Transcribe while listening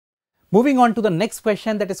Moving on to the next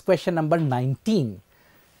question, that is question number 19.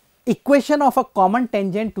 Equation of a common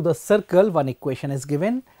tangent to the circle, one equation is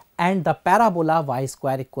given, and the parabola y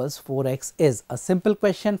square equals 4x is a simple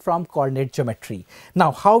question from coordinate geometry.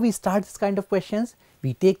 Now, how we start this kind of questions?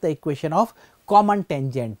 We take the equation of common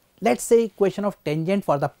tangent. Let's say equation of tangent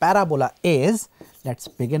for the parabola is, let's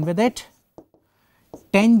begin with it,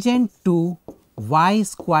 tangent to y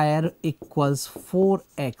square equals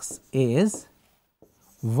 4x is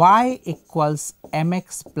y equals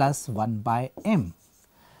mx plus 1 by m.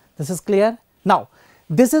 This is clear. Now,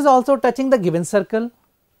 this is also touching the given circle.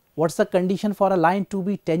 What's the condition for a line to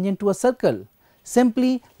be tangent to a circle?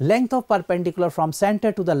 Simply length of perpendicular from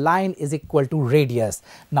center to the line is equal to radius.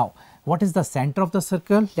 Now, what is the center of the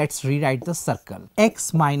circle? Let's rewrite the circle.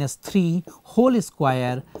 X minus 3 whole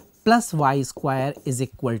square plus y square is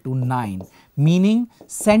equal to 9, meaning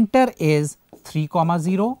center is 3,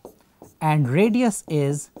 0 and radius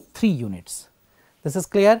is 3 units. This is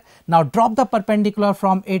clear. Now, drop the perpendicular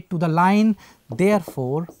from it to the line.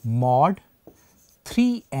 Therefore, mod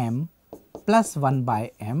 3m plus 1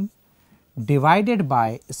 by m divided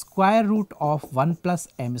by square root of 1 plus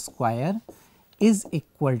m square is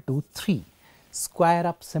equal to 3. Square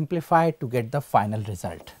up, simplify to get the final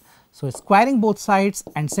result. So, squaring both sides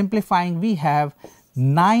and simplifying, we have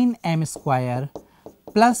 9m square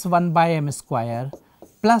plus 1 by m square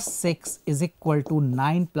plus 6 is equal to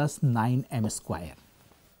 9 plus 9m square.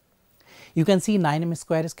 You can see 9m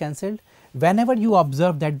square is cancelled. Whenever you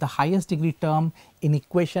observe that the highest degree term in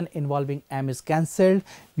equation involving m is cancelled,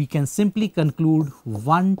 we can simply conclude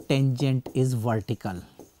one tangent is vertical.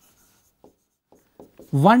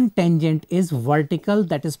 One tangent is vertical,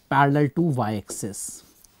 that is parallel to y-axis.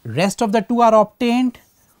 Rest of the two are obtained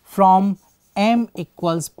from m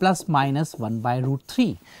equals plus minus 1 by root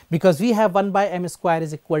 3, because we have 1 by m square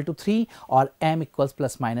is equal to 3 or m equals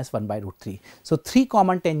plus minus 1 by root 3. So, 3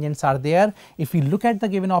 common tangents are there. If we look at the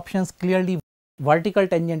given options, clearly vertical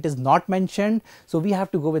tangent is not mentioned. So, we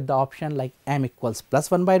have to go with the option like m equals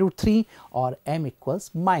plus 1 by root 3 or m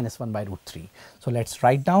equals minus 1 by root 3. So, let us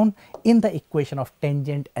write down in the equation of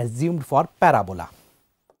tangent assumed for parabola.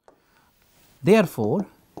 Therefore,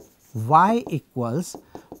 y equals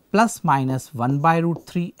plus minus 1 by root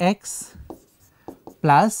 3x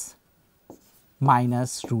plus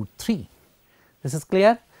minus root 3. This is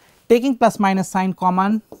clear. Taking plus minus sign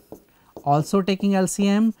common, also taking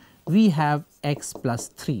LCM, we have x plus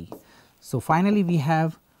 3. So, finally, we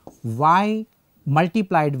have y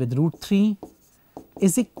multiplied with root 3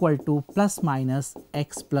 is equal to plus minus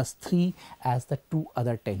x plus 3 as the two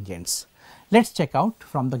other tangents. Let us check out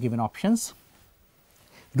from the given options.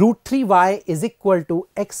 Root 3y is equal to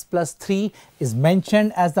x plus 3 is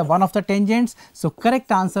mentioned as the one of the tangents. So, correct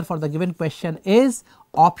answer for the given question is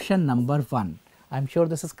option number 1. I am sure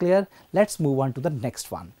this is clear. Let us move on to the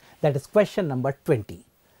next one, that is question number 20.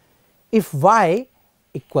 If y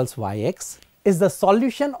equals yx is the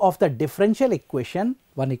solution of the differential equation,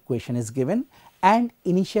 one equation is given and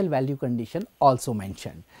initial value condition also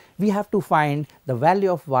mentioned. We have to find the value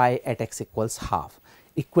of y at x equals half.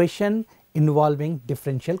 Equation involving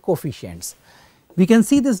differential coefficients. We can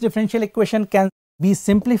see this differential equation can be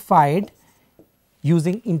simplified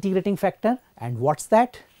using integrating factor, and what's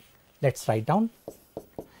that? Let's write down.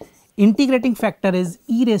 Integrating factor is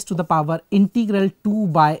e raised to the power integral 2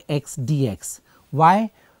 by x dx.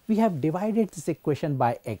 Why? We have divided this equation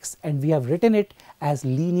by x and we have written it as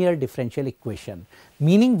linear differential equation,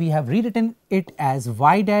 meaning we have rewritten it as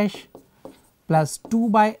y dash plus 2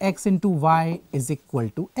 by x into y is equal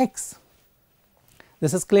to x.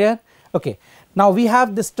 This is clear. Okay. Now, we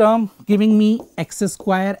have this term giving me x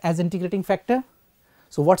square as integrating factor.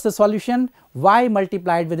 So, what is the solution? Y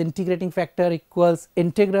multiplied with integrating factor equals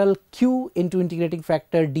integral q into integrating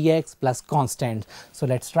factor dx plus constant. So,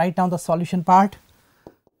 let us write down the solution part.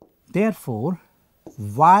 Therefore,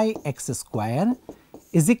 y x square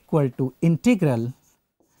is equal to integral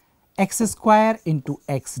x square into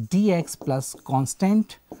x dx plus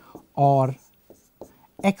constant or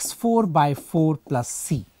x4 by 4 plus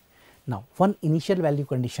c. Now, one initial value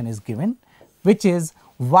condition is given, which is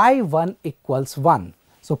y1 equals 1.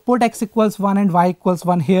 So, put x equals 1 and y equals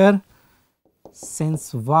 1 here.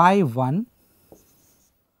 Since y1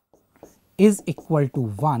 is equal to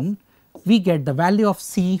 1, we get the value of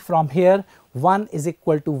c from here. 1 is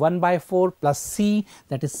equal to 1 by 4 plus c,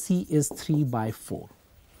 that is c is 3 by 4.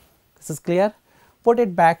 This is clear. Put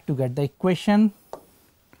it back to get the equation.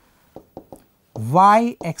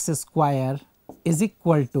 Y x square is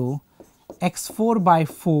equal to x4 by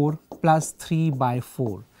 4 plus 3 by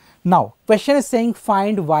 4. Now, question is saying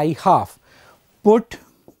find y half. Put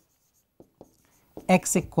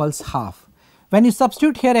x equals half. When you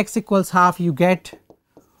substitute here x equals half, you get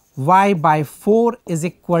y by 4 is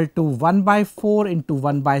equal to 1 by 4 into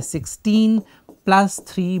 1 by 16 plus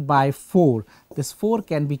 3 by 4. This 4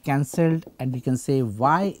 can be cancelled and we can say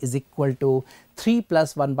y is equal to 3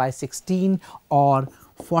 plus 1 by 16 or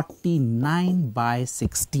 49 by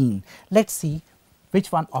 16. Let's see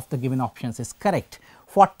which one of the given options is correct.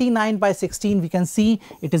 49 by 16, we can see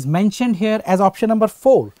it is mentioned here as option number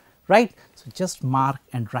 4, right? So just mark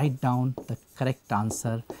and write down the correct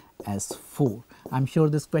answer as 4. I'm sure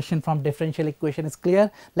this question from differential equation is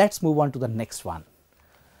clear. Let's move on to the next one.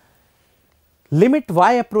 Limit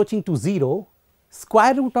y approaching to 0,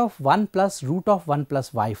 square root of 1 plus root of 1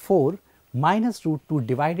 plus y4 minus root 2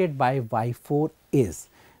 divided by y4 is.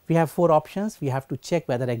 We have 4 options. We have to check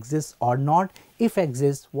whether exists or not. If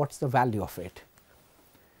exists, what's the value of it?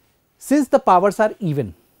 Since the powers are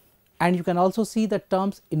even, and you can also see the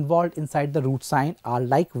terms involved inside the root sign are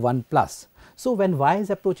like 1 plus. So when y is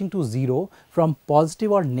approaching to 0 from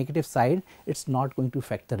positive or negative side, it's not going to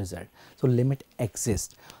affect the result. So limit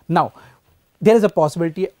exists. Now, there is a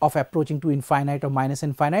possibility of approaching to infinite or minus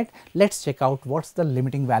infinite. Let's check out what's the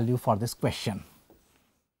limiting value for this question.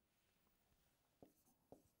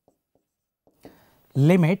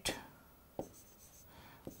 Limit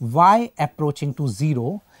y approaching to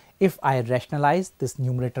 0. If I rationalize this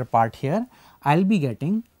numerator part here, I'll be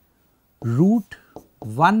getting root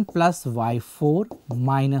 1 plus y4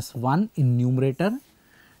 minus 1 in numerator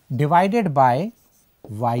divided by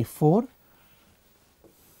y4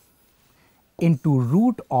 into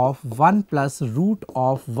root of 1 plus root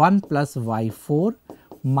of 1 plus y4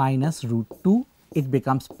 minus root 2. It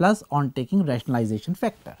becomes plus on taking rationalization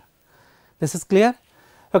factor. This is clear?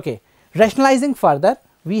 Okay. Rationalizing further,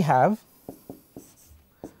 we have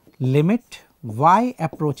limit y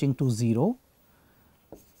approaching to 0,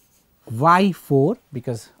 y4,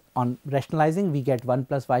 because on rationalizing we get 1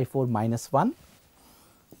 plus y4 minus 1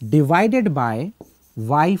 divided by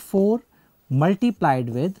y4 multiplied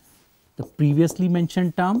with the previously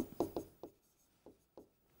mentioned term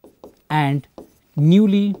and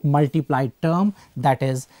newly multiplied term, that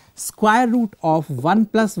is square root of 1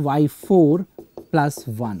 plus y4 plus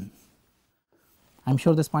 1. I'm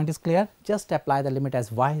sure this point is clear. Just apply the limit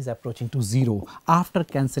as y is approaching to 0 after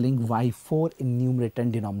cancelling y4 in numerator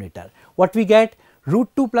and denominator. What we get? Root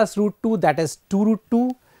 2 plus root 2, that is 2 root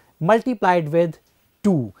 2 multiplied with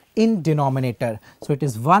 2 in denominator. So it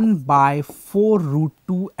is 1 by 4 root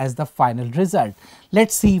 2 as the final result.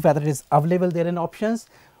 Let's see whether it is available there in options.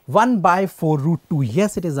 1 by 4 root 2,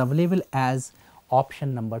 yes, it is available as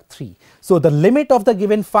option number 3. So the limit of the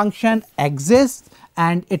given function exists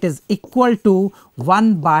and it is equal to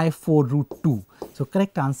 1 by 4 root 2. So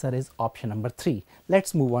correct answer is option number 3.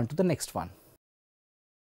 Let's move on to the next one.